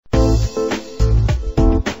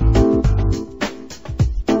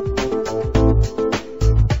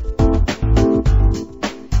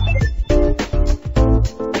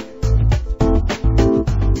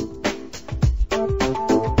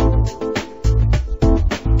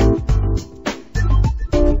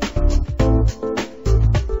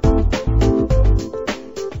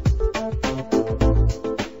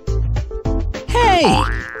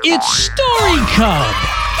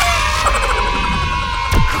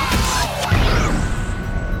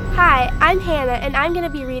I'm Hannah, and I'm going to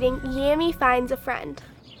be reading Yammi Finds a Friend.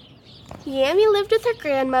 Yammi lived with her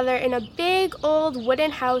grandmother in a big old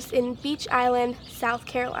wooden house in Beach Island, South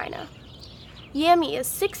Carolina. Yammi is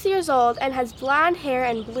 6 years old and has blonde hair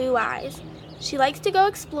and blue eyes. She likes to go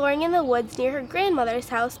exploring in the woods near her grandmother's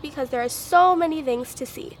house because there are so many things to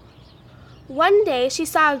see. One day, she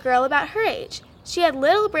saw a girl about her age. She had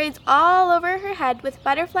little braids all over her head with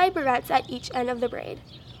butterfly barrettes at each end of the braid.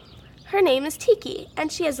 Her name is Tiki,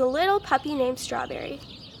 and she has a little puppy named Strawberry.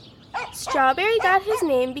 Strawberry got his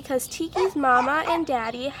name because Tiki's mama and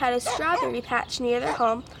daddy had a strawberry patch near their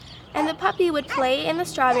home, and the puppy would play in the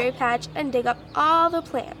strawberry patch and dig up all the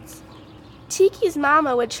plants. Tiki's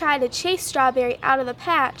mama would try to chase Strawberry out of the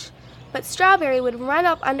patch, but Strawberry would run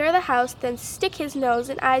up under the house, then stick his nose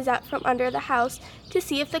and eyes out from under the house to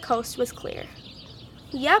see if the coast was clear.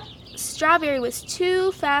 Yep, Strawberry was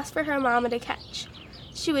too fast for her mama to catch.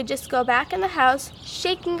 She would just go back in the house,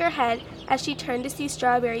 shaking her head as she turned to see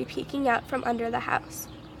Strawberry peeking out from under the house.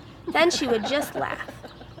 Then she would just laugh.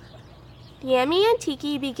 Yammi and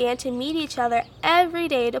Tiki began to meet each other every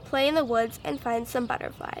day to play in the woods and find some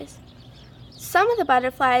butterflies. Some of the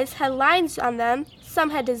butterflies had lines on them, some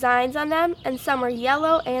had designs on them, and some were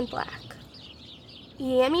yellow and black.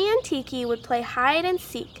 Yammi and Tiki would play hide and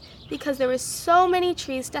seek because there were so many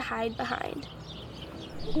trees to hide behind.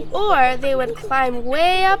 Or they would climb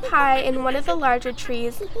way up high in one of the larger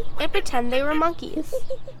trees and pretend they were monkeys.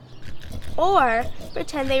 Or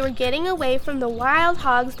pretend they were getting away from the wild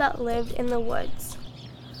hogs that lived in the woods.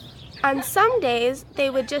 On some days,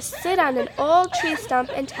 they would just sit on an old tree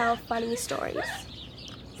stump and tell funny stories.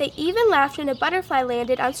 They even laughed when a butterfly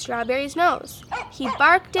landed on Strawberry's nose. He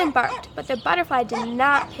barked and barked, but the butterfly did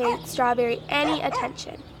not pay Strawberry any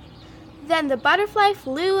attention. Then the butterfly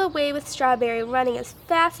flew away with Strawberry, running as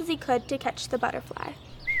fast as he could to catch the butterfly.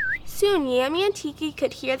 Soon, Yammi and Tiki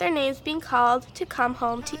could hear their names being called to come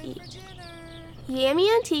home to eat. Yammi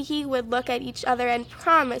and Tiki would look at each other and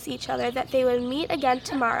promise each other that they would meet again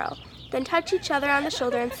tomorrow, then touch each other on the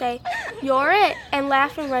shoulder and say, "You're it," and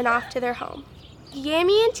laugh and run off to their home.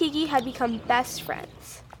 Yammi and Tiki had become best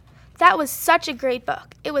friends. That was such a great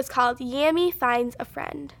book. It was called Yammi Finds a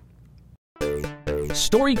Friend.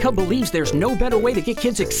 StoryCub believes there's no better way to get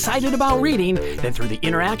kids excited about reading than through the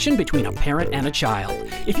interaction between a parent and a child.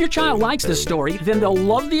 If your child likes this story, then they'll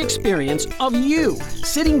love the experience of you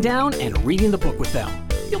sitting down and reading the book with them.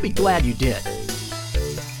 You'll be glad you did.